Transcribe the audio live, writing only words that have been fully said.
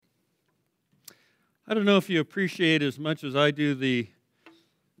I don't know if you appreciate as much as I do the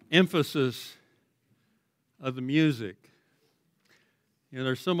emphasis of the music. You know,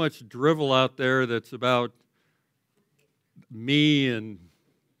 there's so much drivel out there that's about me and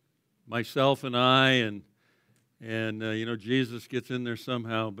myself and I, and Jesus gets in there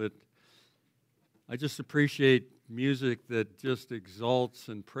somehow, but I just appreciate music that just exalts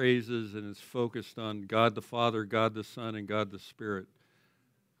and praises and is focused on God the Father, God the Son, and God the Spirit.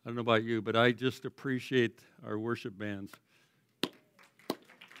 I don't know about you, but I just appreciate our worship bands.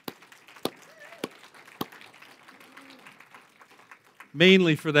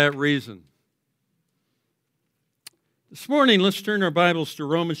 Mainly for that reason. This morning, let's turn our Bibles to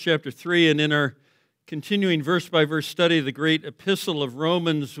Romans chapter 3, and in our continuing verse-by-verse study of the great epistle of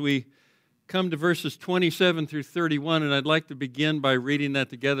Romans, we come to verses 27 through 31, and I'd like to begin by reading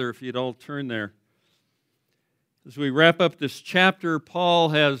that together, if you'd all turn there. As we wrap up this chapter, Paul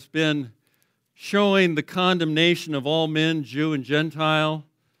has been showing the condemnation of all men, Jew and Gentile,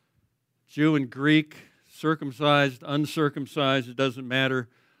 Jew and Greek, circumcised, uncircumcised, it doesn't matter.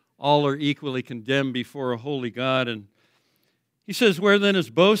 All are equally condemned before a holy God. And he says, where then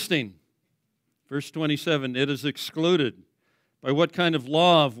is boasting? Verse 27, it is excluded. By what kind of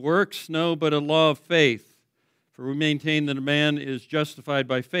law? Of works? No, but a law of faith. For we maintain that a man is justified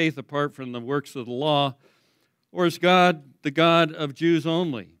by faith apart from the works of the law. Or is God the God of Jews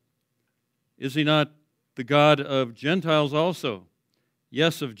only? Is he not the God of Gentiles also?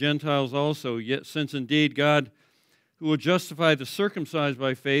 Yes, of Gentiles also. Yet, since indeed God, who will justify the circumcised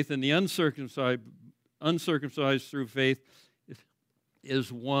by faith and the uncircumcised through faith,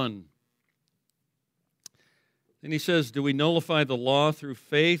 is one. And he says, do we nullify the law through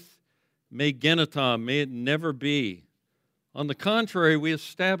faith? Me genotom, may it never be. On the contrary, we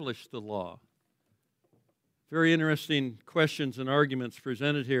establish the law. Very interesting questions and arguments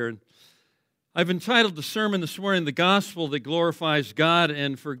presented here. And I've entitled the sermon this morning, The Gospel That Glorifies God,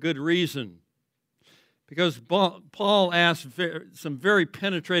 and for good reason. Because Paul asks some very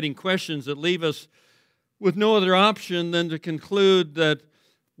penetrating questions that leave us with no other option than to conclude that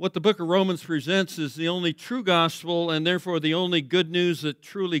what the book of Romans presents is the only true gospel and therefore the only good news that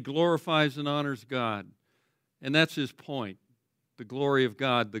truly glorifies and honors God. And that's his point, the glory of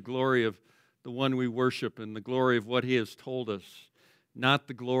God, the glory of the one we worship, and the glory of what he has told us, not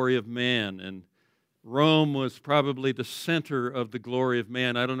the glory of man. And Rome was probably the center of the glory of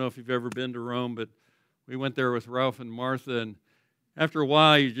man. I don't know if you've ever been to Rome, but we went there with Ralph and Martha, and after a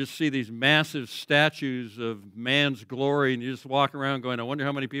while you just see these massive statues of man's glory, and you just walk around going, I wonder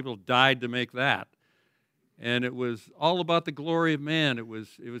how many people died to make that. And it was all about the glory of man. It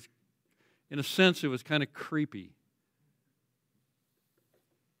was in a sense, it was kind of creepy.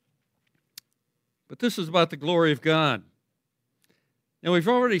 But this is about the glory of God. Now, we've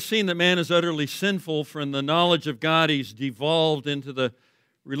already seen that man is utterly sinful. From the knowledge of God, he's devolved into the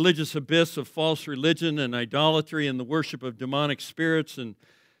religious abyss of false religion and idolatry and the worship of demonic spirits and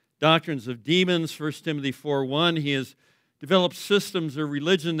doctrines of demons. 1 Timothy 4:1, he has developed systems of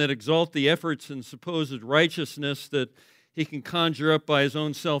religion that exalt the efforts and supposed righteousness that he can conjure up by his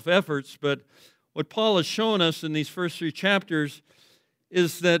own self-efforts. But what Paul has shown us in these first 3 chapters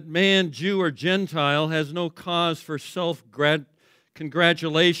is that man, Jew or Gentile, has no cause for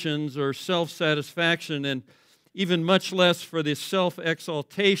self-congratulations or self-satisfaction, and even much less for the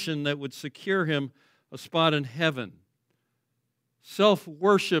self-exaltation that would secure him a spot in heaven.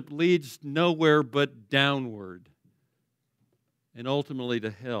 Self-worship leads nowhere but downward, and ultimately to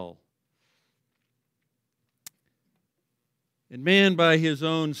hell. And man, by his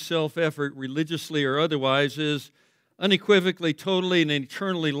own self-effort, religiously or otherwise, is unequivocally, totally, and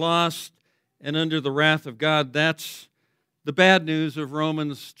eternally lost and under the wrath of God. That's the bad news of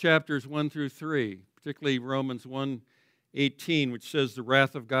Romans chapters 1 through 3, particularly Romans 1:18, which says the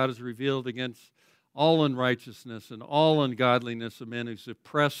wrath of God is revealed against all unrighteousness and all ungodliness of men who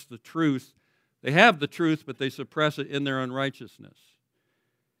suppress the truth. They have the truth, but they suppress it in their unrighteousness.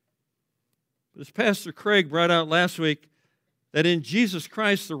 But as Pastor Craig brought out last week, that in Jesus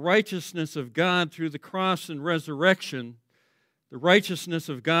Christ, the righteousness of God through the cross and resurrection, the righteousness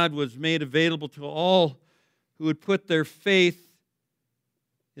of God was made available to all who would put their faith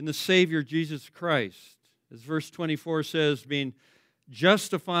in the Savior Jesus Christ. As verse 24 says, being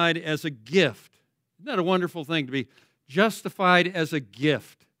justified as a gift. Isn't that a wonderful thing, to be justified as a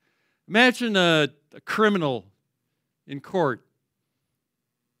gift? Imagine a criminal in court,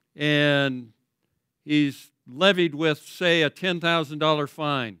 and he's levied with, say, a $10,000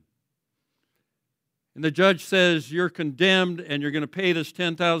 fine. And the judge says, you're condemned and you're going to pay this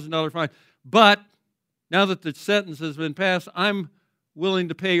 $10,000 fine. But now that the sentence has been passed, I'm willing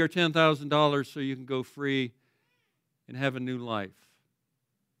to pay your $10,000 so you can go free and have a new life.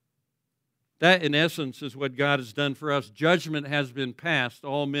 That, in essence, is what God has done for us. Judgment has been passed.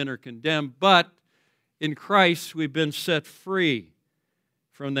 All men are condemned. But in Christ, we've been set free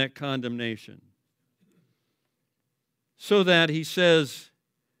from that condemnation. So that, he says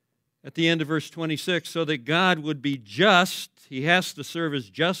at the end of verse 26, so that God would be just. He has to serve as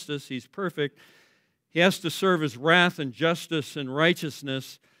justice. He's perfect. He has to serve as wrath and justice and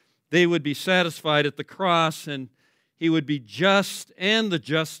righteousness. They would be satisfied at the cross, and he would be just and the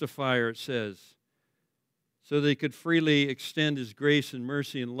justifier, it says, so that he could freely extend his grace and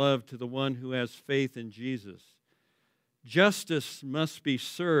mercy and love to the one who has faith in Jesus. Justice must be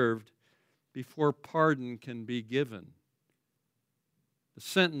served before pardon can be given. The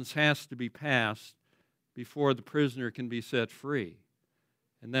sentence has to be passed before the prisoner can be set free.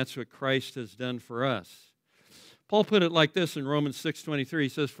 And that's what Christ has done for us. Paul put it like this in Romans 6:23. He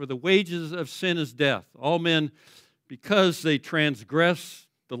says, for the wages of sin is death. All men, because they transgress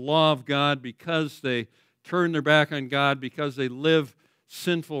the law of God, because they turn their back on God, because they live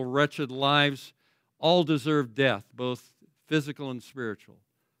sinful, wretched lives, all deserve death, both physical and spiritual.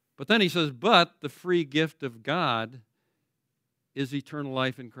 But then he says, but the free gift of God is eternal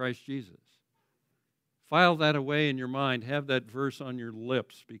life in Christ Jesus. File that away in your mind. Have that verse on your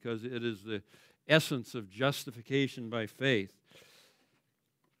lips, because it is the essence of justification by faith.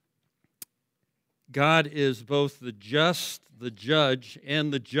 God is both the just, the judge,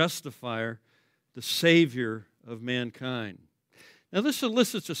 and the justifier, the Savior of mankind. Now, this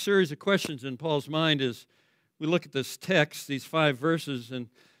elicits a series of questions in Paul's mind as we look at this text, these 5 verses. And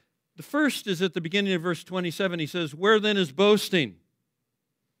the first is at the beginning of verse 27. He says, where then is boasting?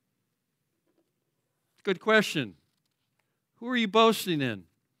 Good question. Who are you boasting in?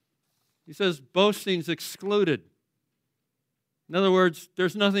 He says boasting's excluded. In other words,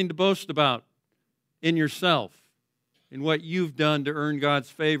 there's nothing to boast about in yourself, in what you've done to earn God's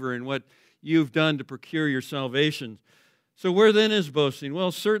favor, and what you've done to procure your salvation. So where then is boasting?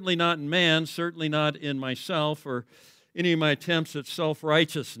 Well, certainly not in man, certainly not in myself or any of my attempts at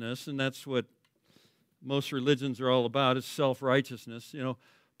self-righteousness, and that's what most religions are all about, is self-righteousness. You know,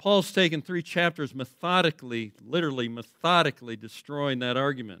 Paul's taken 3 chapters methodically, literally methodically destroying that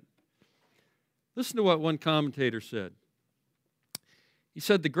argument. Listen to what one commentator said. He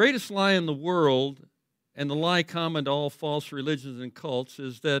said, the greatest lie in the world, and the lie common to all false religions and cults,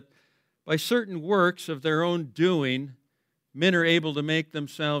 is that by certain works of their own doing, men are able to make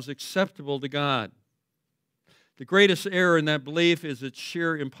themselves acceptable to God. The greatest error in that belief is its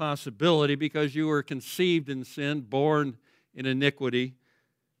sheer impossibility, because you were conceived in sin, born in iniquity.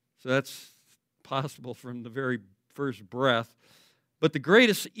 So that's possible from the very first breath. But the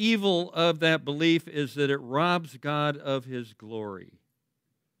greatest evil of that belief is that it robs God of his glory.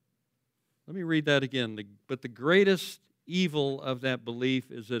 Let me read that again. But the greatest evil of that belief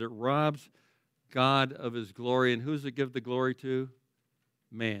is that it robs God of his glory. And who does it give the glory to?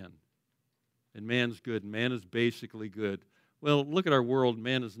 Man. And man's good. Man is basically good. Well, look at our world.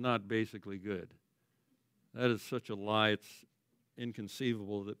 Man is not basically good. That is such a lie. It's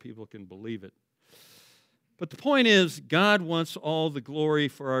inconceivable that people can believe it. But the point is, God wants all the glory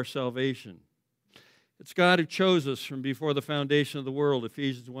for our salvation. It's God who chose us from before the foundation of the world,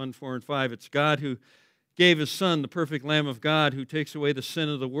 Ephesians 1, 4, and 5. It's God who gave his Son, the perfect Lamb of God, who takes away the sin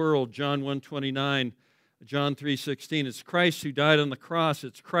of the world, John 1, 29, John 3, 16. It's Christ who died on the cross.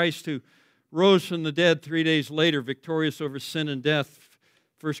 It's Christ who rose from the dead 3 days later, victorious over sin and death,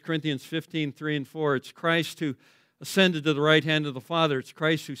 1 Corinthians 15, 3 and 4. It's Christ who ascended to the right hand of the Father. It's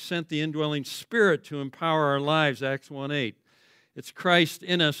Christ who sent the indwelling Spirit to empower our lives, Acts 1:8. It's Christ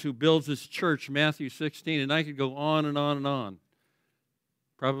in us who builds his church, Matthew 16. And I could go on and on and on,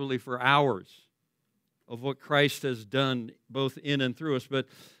 probably for hours, of what Christ has done both in and through us. But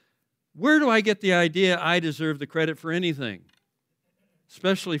where do I get the idea I deserve the credit for anything,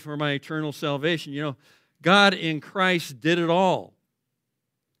 especially for my eternal salvation? You know, God in Christ did it all.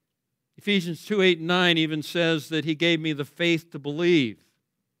 Ephesians 2, 8, and 9 even says that he gave me the faith to believe.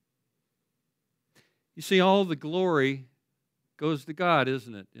 You see, all the glory goes to God,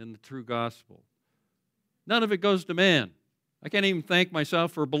 isn't it, in the true gospel? None of it goes to man. I can't even thank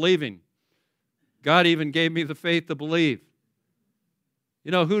myself for believing. God even gave me the faith to believe.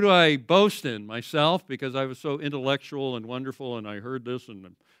 You know, who do I boast in? Myself, because I was so intellectual and wonderful and I heard this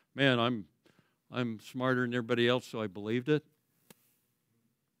and, man, I'm smarter than everybody else, so I believed it.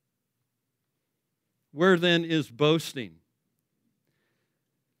 Where then is boasting?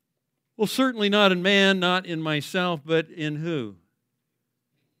 Well, certainly not in man, not in myself, but in who?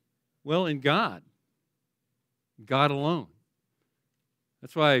 Well, in God. God alone.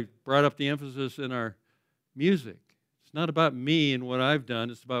 That's why I brought up the emphasis in our music. It's not about me and what I've done.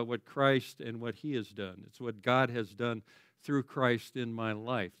 It's about what Christ and what He has done. It's what God has done through Christ in my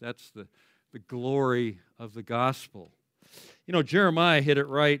life. That's the glory of the gospel. You know, Jeremiah hit it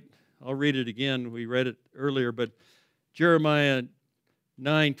right. I'll read it again. We read it earlier, but Jeremiah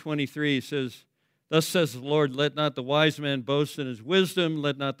 9:23 says, "Thus says the Lord, let not the wise man boast in his wisdom,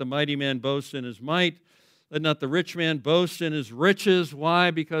 let not the mighty man boast in his might, let not the rich man boast in his riches."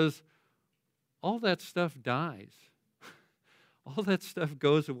 Why? Because all that stuff dies. All that stuff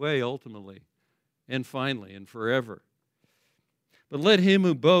goes away ultimately and finally and forever. But let him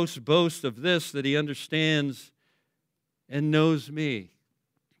who boasts boast of this, that he understands and knows me.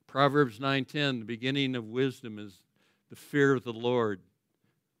 Proverbs 9:10, the beginning of wisdom is the fear of the Lord.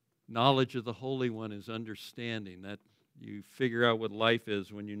 Knowledge of the Holy One is understanding. That you figure out what life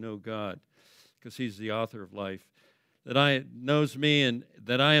is when you know God, because He's the author of life. That I knows me, and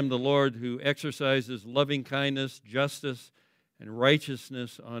that I am the Lord who exercises loving kindness, justice, and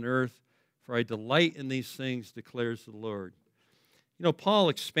righteousness on earth. For I delight in these things, declares the Lord. You know, Paul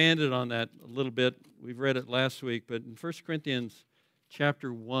expanded on that a little bit. We've read it last week, but in 1 Corinthians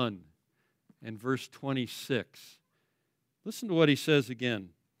chapter 1 and verse 26, listen to what he says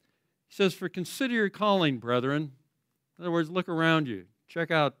again. He says, "For consider your calling, brethren." In other words, look around you.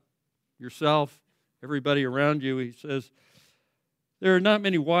 Check out yourself, everybody around you. He says, "There are not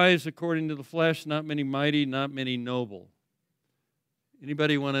many wise according to the flesh, not many mighty, not many noble."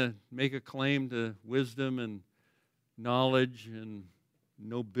 Anybody want to make a claim to wisdom and knowledge and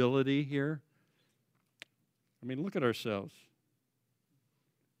nobility here? I mean, look at ourselves.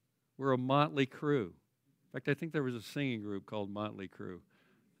 We're a motley crew. In fact, I think there was a singing group called Motley Crue.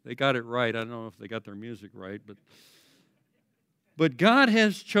 They got it right. I don't know if they got their music right, but God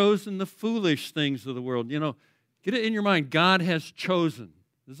has chosen the foolish things of the world. You know, get it in your mind. God has chosen.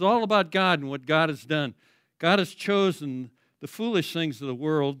 This is all about God and what God has done. God has chosen the foolish things of the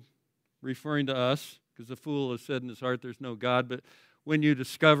world, referring to us, because the fool has said in his heart there's no God. But when you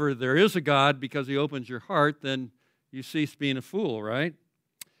discover there is a God because He opens your heart, then you cease being a fool, right?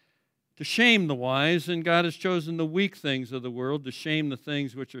 To shame the wise, and God has chosen the weak things of the world to shame the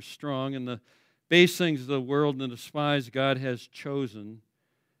things which are strong, and the base things of the world and despise God has chosen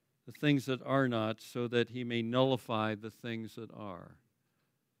the things that are not, so that He may nullify the things that are.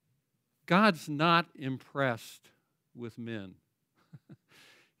 God's not impressed with men.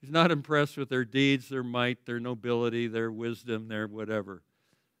 He's not impressed with their deeds, their might, their nobility, their wisdom, their whatever.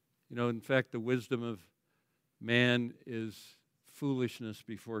 You know, in fact, the wisdom of man is foolishness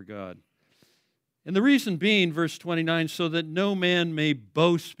before God. And the reason being, verse 29, so that no man may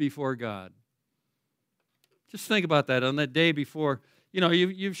boast before God. Just think about that. On that day before, you know,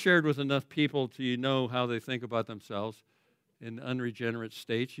 you've shared with enough people till you know how they think about themselves in unregenerate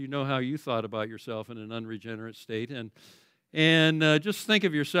states. You know how you thought about yourself in an unregenerate state. And just think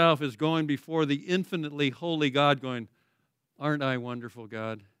of yourself as going before the infinitely holy God going, "Aren't I wonderful,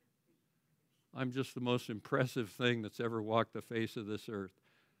 God? I'm just the most impressive thing that's ever walked the face of this earth."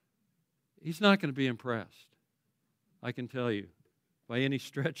 He's not going to be impressed, I can tell you, by any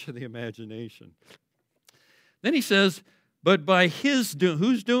stretch of the imagination. Then he says, "But by His doing,"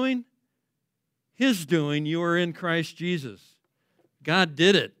 who's doing? His doing, you are in Christ Jesus. God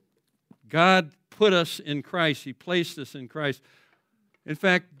did it. God put us in Christ. He placed us in Christ. In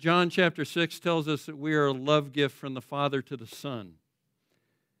fact, John chapter 6 tells us that we are a love gift from the Father to the Son.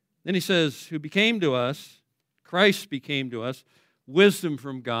 Then he says, who became to us, Christ became to us, wisdom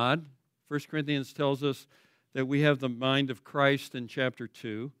from God. 1 Corinthians tells us that we have the mind of Christ in chapter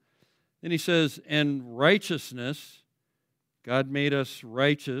 2. Then he says, and righteousness, God made us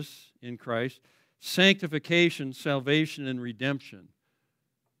righteous in Christ. Sanctification, salvation, and redemption.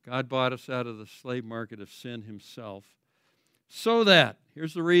 God bought us out of the slave market of sin Himself. So that,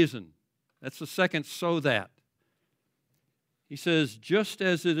 here's the reason. That's the second so that. He says, just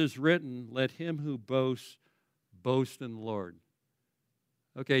as it is written, let him who boasts, boast in the Lord.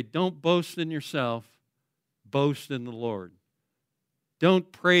 Okay, don't boast in yourself, boast in the Lord.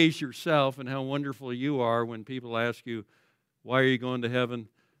 Don't praise yourself and how wonderful you are when people ask you, why are you going to heaven?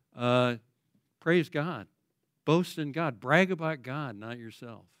 Praise God. Boast in God. Brag about God, not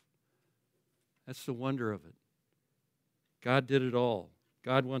yourself. That's the wonder of it. God did it all.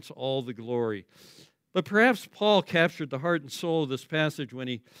 God wants all the glory. But perhaps Paul captured the heart and soul of this passage when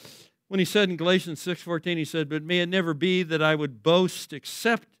he said in Galatians 6:14, he said, but may it never be that I would boast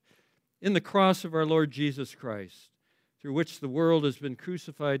except in the cross of our Lord Jesus Christ, through which the world has been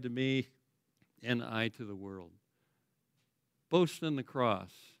crucified to me and I to the world. Boast in the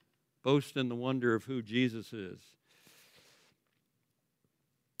cross. Boast in the wonder of who Jesus is.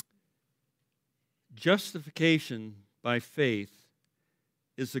 Justification by faith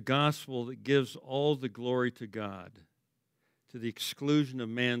is the gospel that gives all the glory to God, to the exclusion of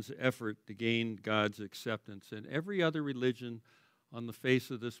man's effort to gain God's acceptance. And every other religion on the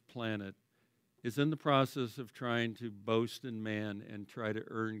face of this planet is in the process of trying to boast in man and try to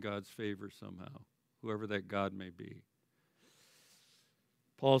earn God's favor somehow, whoever that God may be.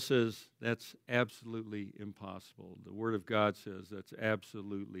 Paul says that's absolutely impossible. The Word of God says that's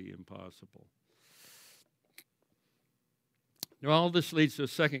absolutely impossible. Now, all this leads to a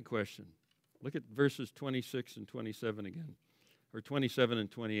second question. Look at verses 26 and 27 again, or 27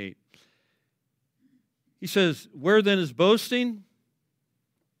 and 28. He says, where then is boasting?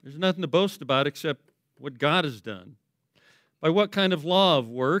 There's nothing to boast about except what God has done. By what kind of law of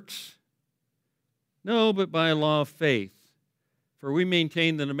works? No, but by a law of faith. For we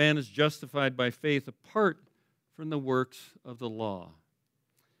maintain that a man is justified by faith apart from the works of the law.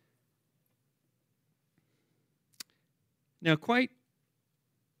 Now, quite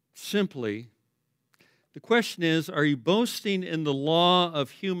simply, the question is, are you boasting in the law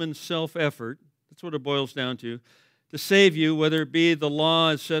of human self-effort? That's what it boils down to save you, whether it be the law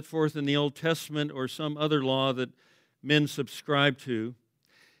as set forth in the Old Testament or some other law that men subscribe to.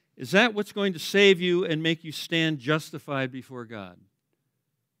 Is that what's going to save you and make you stand justified before God?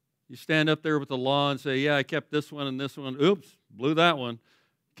 You stand up there with the law and say, yeah, I kept this one and this one. Oops, blew that one.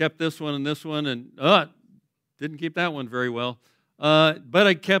 Kept this one and this one, and didn't keep that one very well. But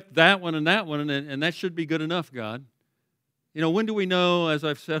I kept that one, and that should be good enough, God. You know, when do we know, as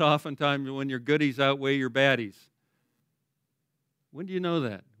I've said oftentimes, when your goodies outweigh your baddies? When do you know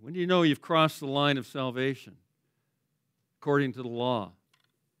that? When do you know you've crossed the line of salvation according to the law?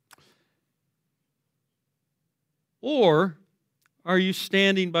 Or are you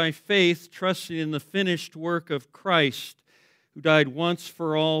standing by faith, trusting in the finished work of Christ, who died once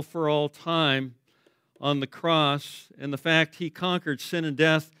for all time on the cross, and the fact he conquered sin and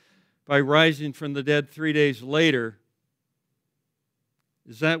death by rising from the dead 3 days later?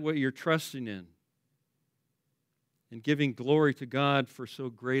 Is that what you're trusting in? And giving glory to God for so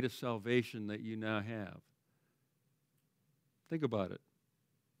great a salvation that you now have? Think about it.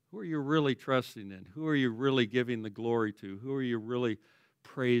 Who are you really trusting in? Who are you really giving the glory to? Who are you really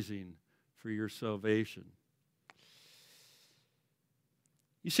praising for your salvation?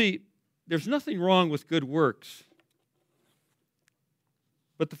 You see, there's nothing wrong with good works,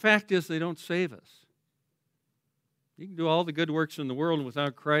 but the fact is they don't save us. You can do all the good works in the world, and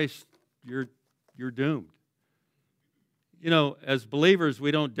without Christ, you're doomed. You know, as believers,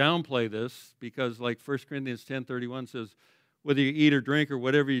 we don't downplay this because, like 1 Corinthians 10:31 says, whether you eat or drink or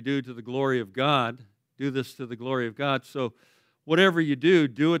whatever you do to the glory of God, do this to the glory of God. So whatever you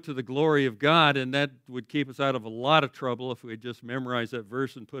do it to the glory of God, and that would keep us out of a lot of trouble if we had just memorized that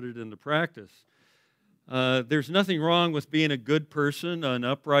verse and put it into practice. There's nothing wrong with being a good person, an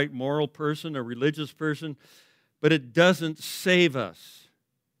upright, moral person, a religious person, but it doesn't save us.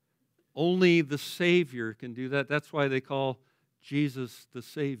 Only the Savior can do that. That's why they call Jesus the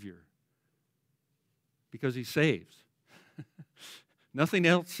Savior, because he saves. Nothing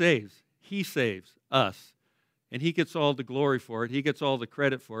else saves. He saves us, and he gets all the glory for it. He gets all the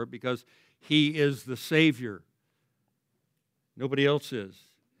credit for it because he is the Savior. Nobody else is.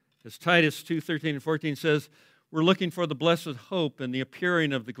 As Titus 2:13 and 14 says, we're looking for the blessed hope and the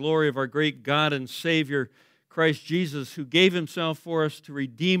appearing of the glory of our great God and Savior, Christ Jesus, who gave himself for us to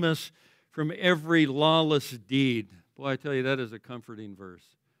redeem us from every lawless deed. Boy, I tell you, that is a comforting verse.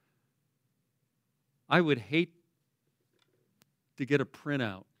 I would hate to get a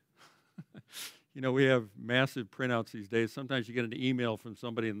printout. You know, we have massive printouts these days. Sometimes you get an email from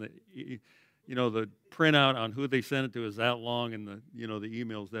somebody and the printout on who they sent it to is that long and the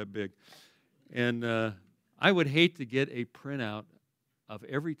email's that big. And I would hate to get a printout of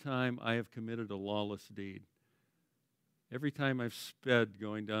every time I have committed a lawless deed. Every time I've sped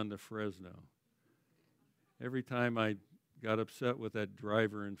going down to Fresno. Every time I got upset with that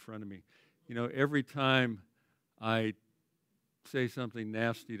driver in front of me. You know, every time I say something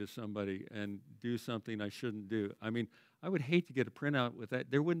nasty to somebody and do something I shouldn't do. I mean, I would hate to get a printout with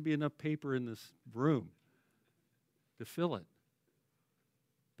that. There wouldn't be enough paper in this room to fill it.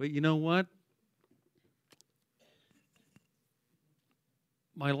 But you know what?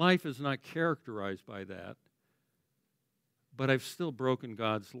 My life is not characterized by that, but I've still broken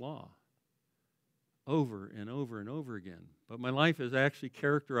God's law over and over and over again. But my life is actually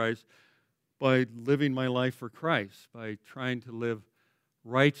characterized by living my life for Christ, by trying to live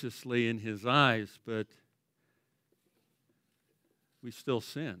righteously in his eyes, but we still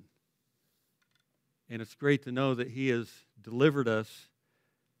sin. And it's great to know that he has delivered us,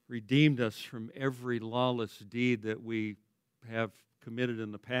 redeemed us from every lawless deed that we have committed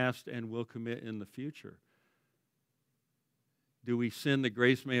in the past and will commit in the future. Do we sin that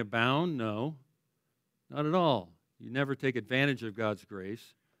grace may abound? No, not at all. You never take advantage of God's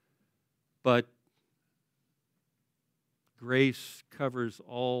grace, but grace covers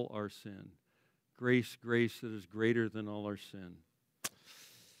all our sin. Grace that is greater than all our sin.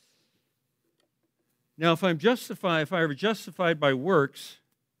 Now, if I were justified by works,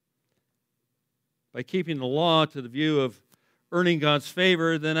 by keeping the law to the view of earning God's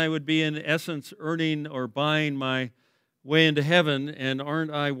favor, then I would be in essence earning or buying my way into heaven, and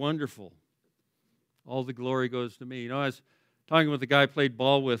aren't I wonderful? All the glory goes to me. You know, I was talking with a guy I played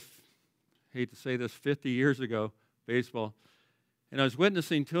ball with, hate to say this, 50 years ago, baseball, and I was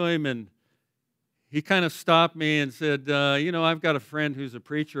witnessing to him, and he kind of stopped me and said, you know, I've got a friend who's a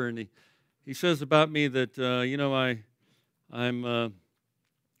preacher, and he says about me that, you know,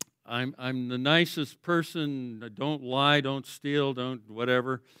 I'm the nicest person. I don't lie, don't steal, don't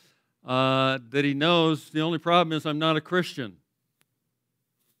whatever. That he knows. The only problem is I'm not a Christian.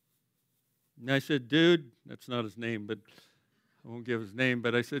 And I said, dude, that's not his name, but I won't give his name.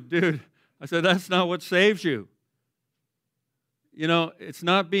 But I said, dude, that's not what saves you. You know, it's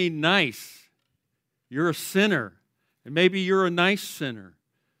not being nice. You're a sinner. And maybe you're a nice sinner,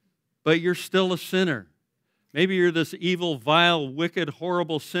 but you're still a sinner. Maybe you're this evil, vile, wicked,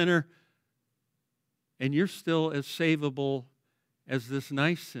 horrible sinner, and you're still as savable as this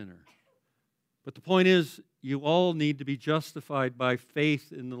nice sinner. But the point is, you all need to be justified by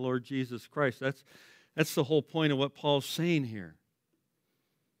faith in the Lord Jesus Christ. That's the whole point of what Paul's saying here.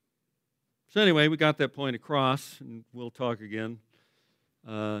 So anyway, we got that point across, and we'll talk again.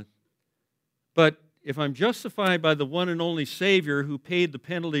 But if I'm justified by the one and only Savior who paid the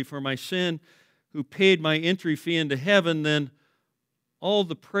penalty for my sin, who paid my entry fee into heaven, then all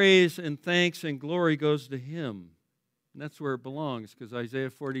the praise and thanks and glory goes to Him. And that's where it belongs, because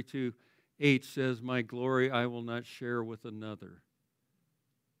Isaiah 42:8 says, my glory I will not share with another.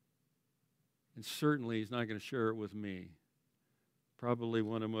 And certainly He's not going to share it with me. Probably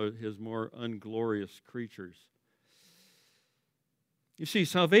one of His more unglorious creatures. You see,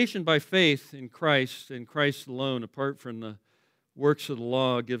 salvation by faith in Christ and Christ alone, apart from the works of the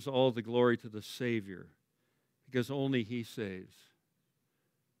law, gives all the glory to the Savior, because only He saves.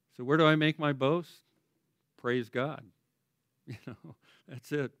 So where do I make my boast? Praise God. You know,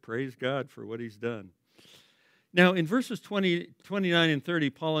 that's it. Praise God for what He's done. Now, in verses 29 and 30,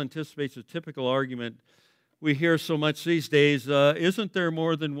 Paul anticipates a typical argument we hear so much these days. Isn't there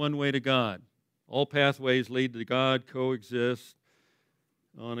more than one way to God? All pathways lead to God, coexist.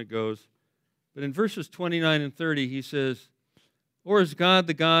 On it goes. But in verses 29 and 30, he says, or is God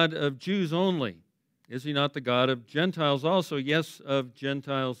the God of Jews only? Is He not the God of Gentiles also? Yes, of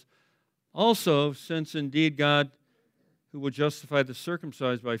Gentiles also, since indeed God, who will justify the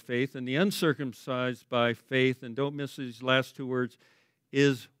circumcised by faith and the uncircumcised by faith, and don't miss these last two words,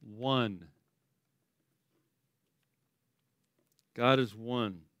 is one. God is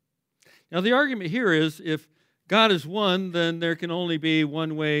one. Now the argument here is, if God is one, then there can only be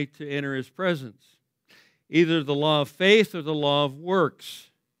one way to enter His presence. Either the law of faith or the law of works.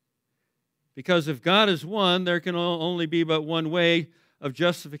 Because if God is one, there can only be but one way of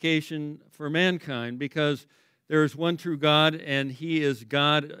justification for mankind, because there is one true God, and He is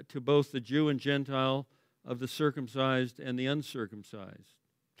God to both the Jew and Gentile, of the circumcised and the uncircumcised.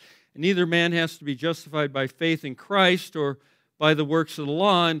 And neither man has to be justified by faith in Christ or by the works of the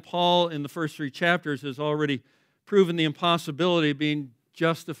law, and Paul in the first 3 chapters has already proven the impossibility of being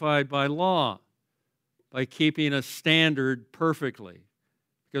justified by law, by keeping a standard perfectly.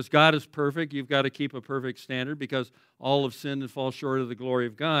 Because God is perfect, you've got to keep a perfect standard, because all have sinned and fall short of the glory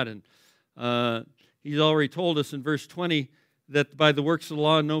of God. And He's already told us in verse 20 that by the works of the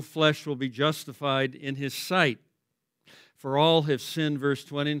law no flesh will be justified in His sight. For all have sinned, verse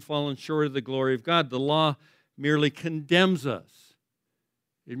 20, and fallen short of the glory of God. The law merely condemns us.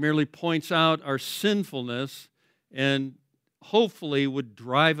 It merely points out our sinfulness and hopefully would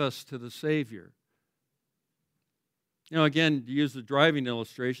drive us to the Savior. You know, again, to use the driving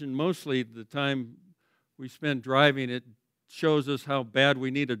illustration, mostly the time we spend driving, it shows us how bad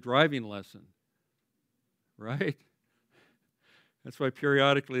we need a driving lesson, right? That's why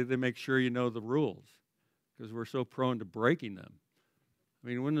periodically they make sure you know the rules, because we're so prone to breaking them. I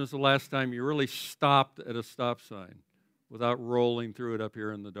mean, when was the last time you really stopped at a stop sign without rolling through it up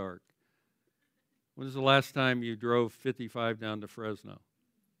here in the dark? When was the last time you drove 55 down to Fresno?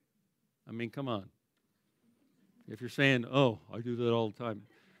 I mean, come on. If you're saying, oh, I do that all the time,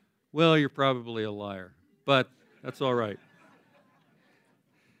 well, you're probably a liar, but that's all right.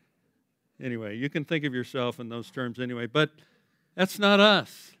 Anyway, you can think of yourself in those terms anyway, but that's not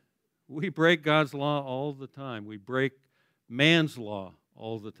us. We break God's law all the time. We break man's law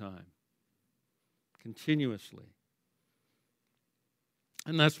all the time, continuously.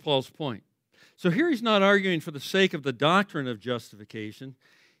 And that's Paul's point. So here he's not arguing for the sake of the doctrine of justification.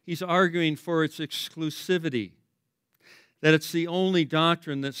 He's arguing for its exclusivity, that it's the only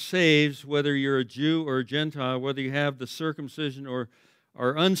doctrine that saves, whether you're a Jew or a Gentile, whether you have the circumcision or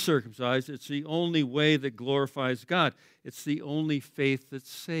are uncircumcised. It's the only way that glorifies God. It's the only faith that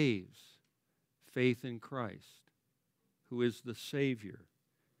saves, faith in Christ, who is the Savior.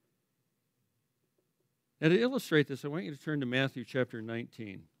 Now, to illustrate this, I want you to turn to Matthew chapter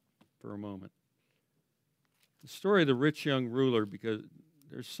 19 for a moment. The story of the rich young ruler, because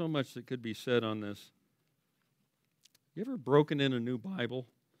there's so much that could be said on this. You ever broken in a new Bible?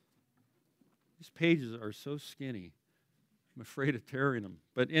 These pages are so skinny. I'm afraid of tearing them.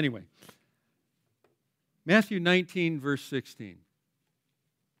 But anyway, Matthew 19, verse 16.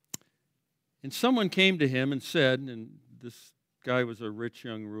 And someone came to him and said, and this guy was a rich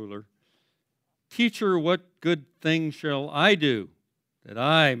young ruler, "Teacher, what good thing shall I do that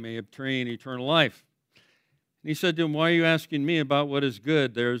I may obtain eternal life?" And he said to him, "Why are you asking me about what is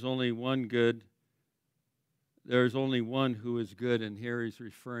good? There is only one good. There is only one who is good." And here he's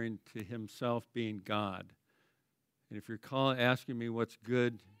referring to himself being God. And if you're asking me what's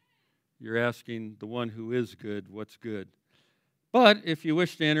good, you're asking the one who is good what's good. "But if you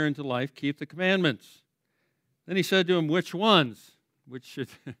wish to enter into life, keep the commandments." Then he said to him, "Which ones?" Which should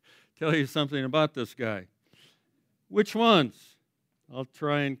tell you something about this guy. "Which ones?" "I'll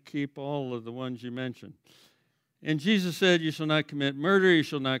try and keep all of the ones you mentioned." And Jesus said, "You shall not commit murder, you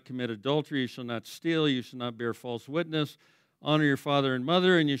shall not commit adultery, you shall not steal, you shall not bear false witness, honor your father and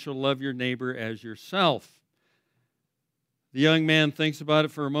mother, and you shall love your neighbor as yourself." The young man thinks about it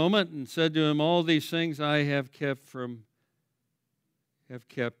for a moment and said to him, "All these things I have kept.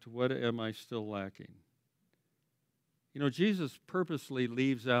 What am I still lacking?" You know, Jesus purposely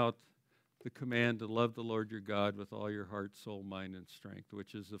leaves out the command to love the Lord your God with all your heart, soul, mind, and strength,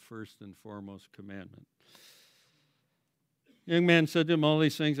 which is the first and foremost commandment. The young man said to him, "All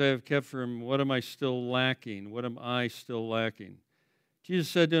these things I have kept from. What am I still lacking? What am I still lacking?" Jesus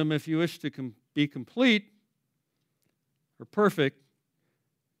said to him, "If you wish to be complete or perfect,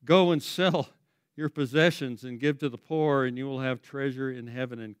 go and sell your possessions and give to the poor, and you will have treasure in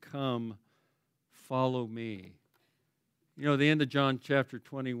heaven, and come, follow me." You know, the end of John chapter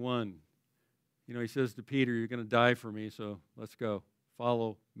 21, he says to Peter, "You're going to die for me, so let's go.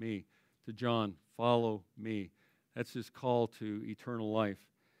 Follow me." To John, "Follow me." That's his call to eternal life.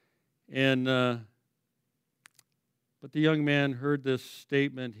 And but the young man heard this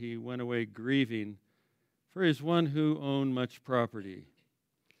statement. He went away grieving, for he is one who owned much property.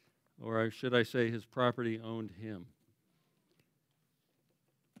 Or should I say, his property owned him.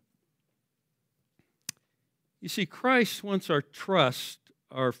 You see, Christ wants our trust,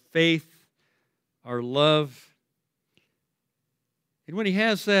 our faith, our love. And when he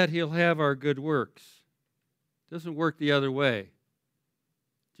has that, he'll have our good works. It doesn't work the other way.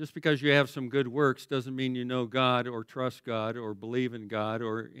 Just because you have some good works doesn't mean you know God or trust God or believe in God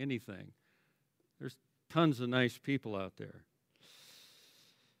or anything. There's tons of nice people out there.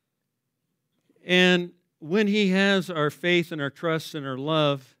 And when he has our faith and our trust and our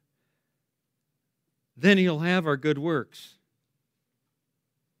love, then he'll have our good works.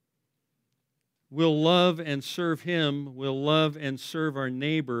 We'll love and serve him. We'll love and serve our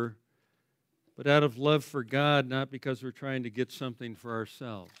neighbor, but out of love for God, not because we're trying to get something for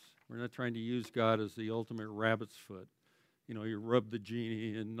ourselves. We're not trying to use God as the ultimate rabbit's foot. You rub the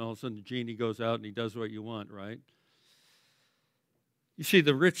genie, and all of a sudden the genie goes out and he does what you want, right? You see,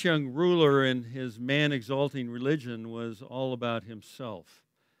 the rich young ruler and his man-exalting religion was all about himself.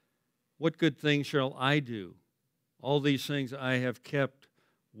 What good thing shall I do? All these things I have kept.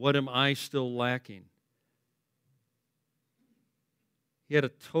 What am I still lacking? He had a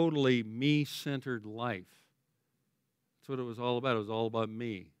totally me-centered life. That's what it was all about. It was all about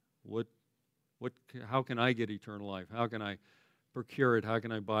me. How can I get eternal life? How can I procure it? How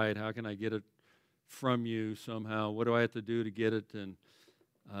can I buy it? How can I get it from you somehow? What do I have to do to get it? And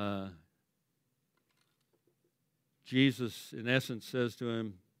Jesus, in essence, says to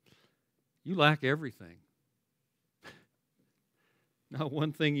him, "You lack everything. Not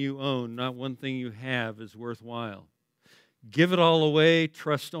one thing you own, not one thing you have is worthwhile. Give it all away,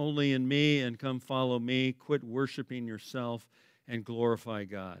 trust only in me, and come follow me. Quit worshiping yourself and glorify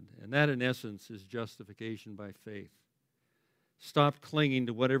God." And that, in essence, is justification by faith. Stop clinging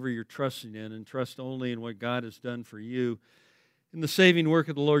to whatever you're trusting in and trust only in what God has done for you. in the saving work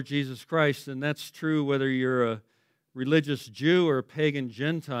of the Lord Jesus Christ, and that's true whether you're a religious Jew or a pagan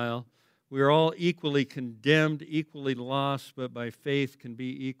Gentile. We are all equally condemned, equally lost, but by faith can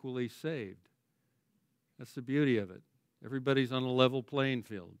be equally saved. That's the beauty of it. Everybody's on a level playing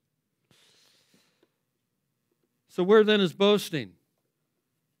field. So where then is boasting?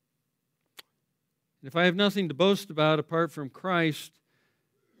 If I have nothing to boast about apart from Christ,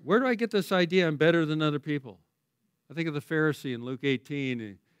 where do I get this idea I'm better than other people? I think of the Pharisee in Luke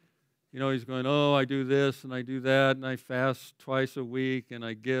 18. He's going, oh, I do this and I do that, and I fast twice a week, and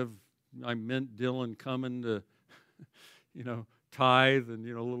I meant Dylan coming to, tithe and,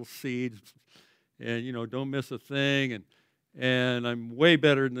 little seeds, and, don't miss a thing, and I'm way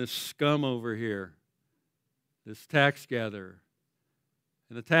better than this scum over here, this tax gatherer.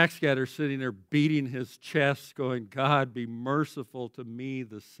 And the tax gatherer sitting there beating his chest, going, God, be merciful to me,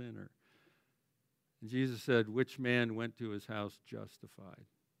 the sinner. And Jesus said, which man went to his house justified?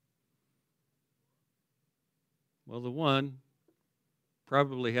 Well, the one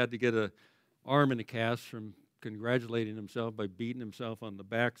probably had to get an arm in a cast from congratulating himself by beating himself on the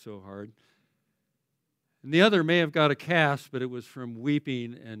back so hard. And the other may have got a cast, but it was from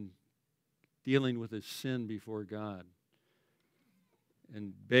weeping and dealing with his sin before God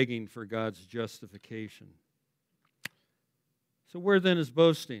and begging for God's justification. So where then is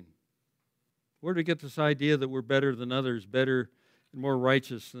boasting? Where do we get this idea that we're better than others, better and more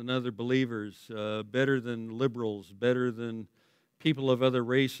righteous than other believers, better than liberals, better than people of other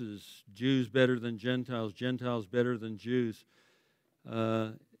races, Jews better than Gentiles, Gentiles better than Jews?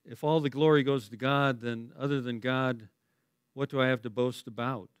 If all the glory goes to God, then other than God, what do I have to boast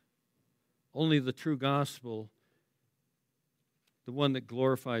about? Only the true gospel, the one that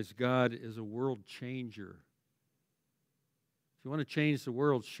glorifies God, is a world changer. If you want to change the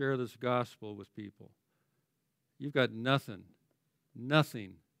world, share this gospel with people. You've got nothing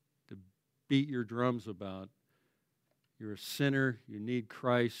to beat your drums about. You're a sinner, you need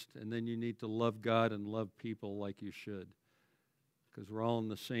Christ, and then you need to love God and love people like you should, because we're all in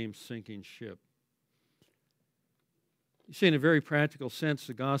the same sinking ship. You see, in a very practical sense,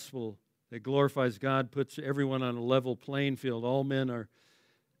 the gospel that glorifies God puts everyone on a level playing field. All men are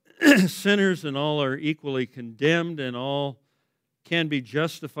sinners, and all are equally condemned, and all can be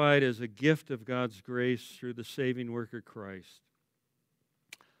justified as a gift of God's grace through the saving work of Christ.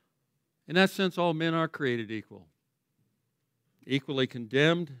 In that sense, all men are created equal, equally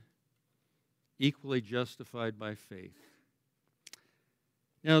condemned, equally justified by faith.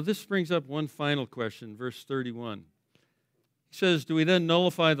 Now, this brings up one final question, verse 31. He says, do we then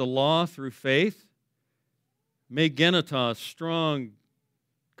nullify the law through faith? Me genetos, strong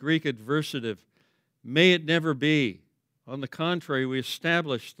Greek adversative. May it never be. On the contrary, we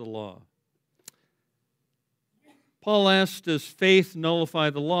establish the law. Paul asked, does faith nullify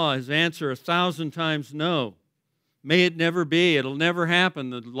the law? His answer, 1,000 times no. May it never be. It'll never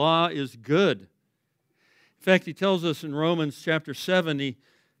happen. The law is good. In fact, he tells us in Romans chapter 7, he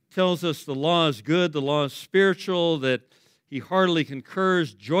tells us the law is good, the law is spiritual, that he heartily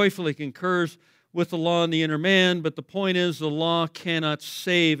concurs, joyfully concurs with the law in the inner man, but the point is the law cannot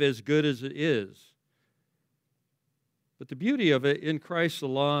save as good as it is. But the beauty of it, in Christ the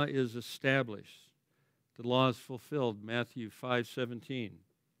law is established. The law is fulfilled, Matthew 5:17.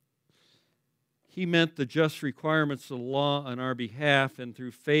 He meant the just requirements of the law on our behalf, and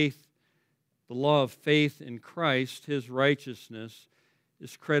through faith, the law of faith in Christ, his righteousness,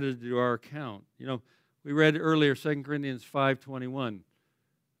 is credited to our account. We read earlier 2 Corinthians 5:21,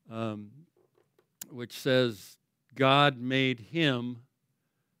 which says, God made him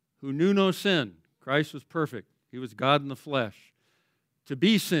who knew no sin. Christ was perfect. He was God in the flesh. To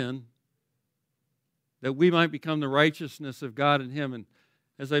be sin, that we might become the righteousness of God in him. And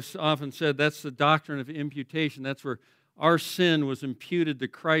as I've often said, that's the doctrine of imputation. That's where our sin was imputed to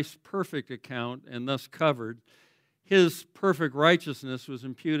Christ's perfect account and thus covered. His perfect righteousness was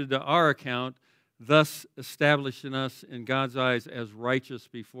imputed to our account, thus establishing us in God's eyes as righteous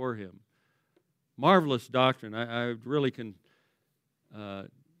before him. Marvelous doctrine. I'd really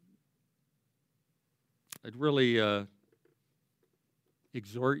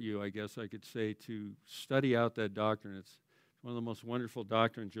exhort you, I guess I could say, to study out that doctrine. It's one of the most wonderful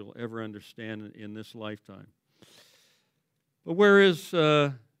doctrines you'll ever understand in this lifetime. But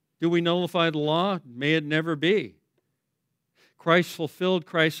do we nullify the law? May it never be. Christ fulfilled,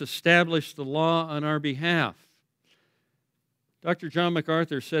 Christ established the law on our behalf. Dr. John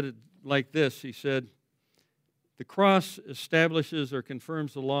MacArthur said it like this. He said, the cross establishes or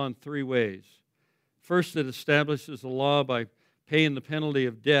confirms the law in three ways. First, it establishes the law by paying the penalty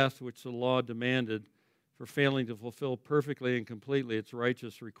of death, which the law demanded for failing to fulfill perfectly and completely its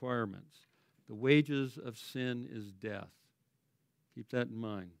righteous requirements. The wages of sin is death. Keep that in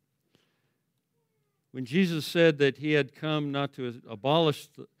mind. When Jesus said that he had come not to abolish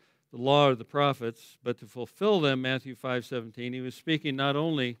the law or the prophets, but to fulfill them, Matthew 5:17, he was speaking not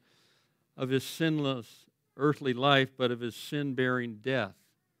only of his sinless earthly life, but of his sin-bearing death.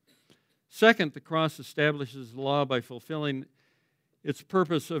 Second, the cross establishes the law by fulfilling its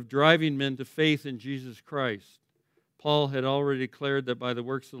purpose of driving men to faith in Jesus Christ. Paul had already declared that by the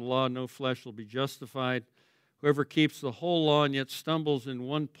works of the law no flesh will be justified. Whoever keeps the whole law and yet stumbles in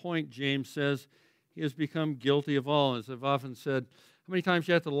one point, James says, he has become guilty of all. As I've often said, how many times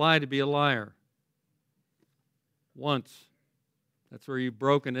do you have to lie to be a liar? Once. That's where you've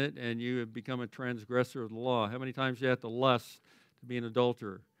broken it and you have become a transgressor of the law. How many times do you have to lust to be an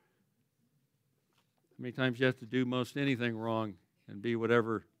adulterer? How many times do you have to do most anything wrong and be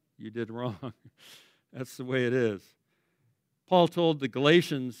whatever you did wrong? That's the way it is. Paul told the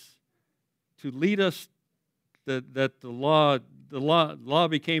Galatians to lead us, that the law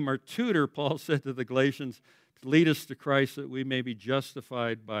became our tutor, Paul said to the Galatians, to lead us to Christ that we may be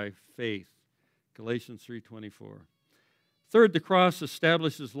justified by faith. Galatians 3:24. Third, the cross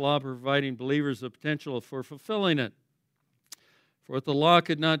establishes law, providing believers the potential for fulfilling it. For what the law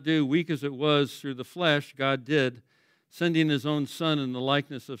could not do, weak as it was through the flesh, God did, sending his own Son in the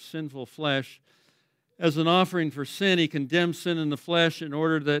likeness of sinful flesh. As an offering for sin, he condemned sin in the flesh in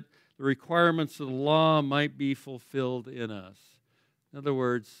order that the requirements of the law might be fulfilled in us. In other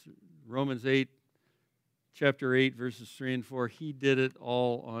words, Romans 8, chapter 8, verses 3 and 4, he did it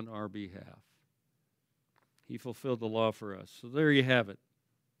all on our behalf. He fulfilled the law for us. So there you have it.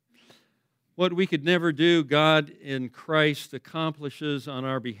 What we could never do, God in Christ accomplishes on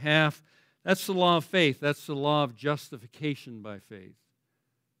our behalf. That's the law of faith. That's the law of justification by faith.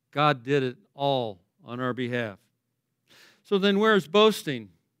 God did it all on our behalf. So then where's boasting?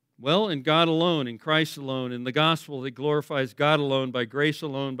 Well, in God alone, in Christ alone, in the gospel that glorifies God alone, by grace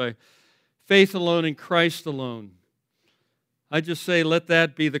alone, by faith alone, in Christ alone. I just say, let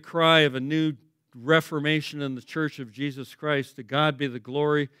that be the cry of a new reformation in the Church of Jesus Christ. To God be the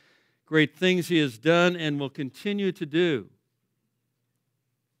glory, great things he has done and will continue to do.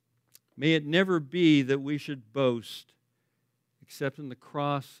 May it never be that we should boast except in the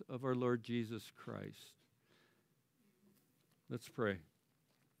cross of our Lord Jesus Christ. Let's pray.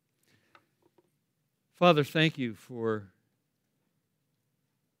 Father, thank you for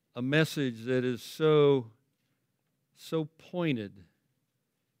a message that is so pointed,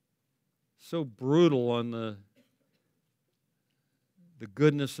 so brutal on the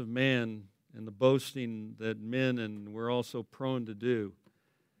goodness of man and the boasting that men and we're also prone to do.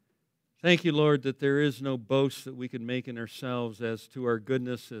 Thank you, Lord, that there is no boast that we can make in ourselves as to our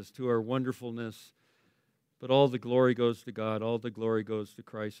goodness, as to our wonderfulness, but all the glory goes to God, all the glory goes to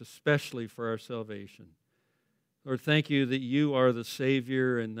Christ, especially for our salvation. Lord, thank you that you are the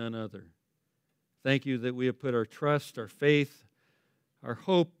Savior and none other. Thank you that we have put our trust, our faith, our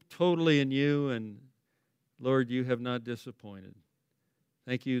hope totally in you, and Lord, you have not disappointed.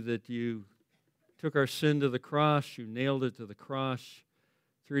 Thank you that you took our sin to the cross, you nailed it to the cross.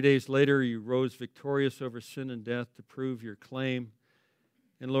 3 days later, you rose victorious over sin and death to prove your claim.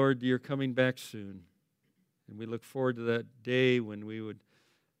 And Lord, you're coming back soon. And we look forward to that day when we would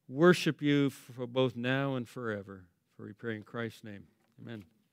worship you for both now and forever. For we pray in Christ's name. Amen.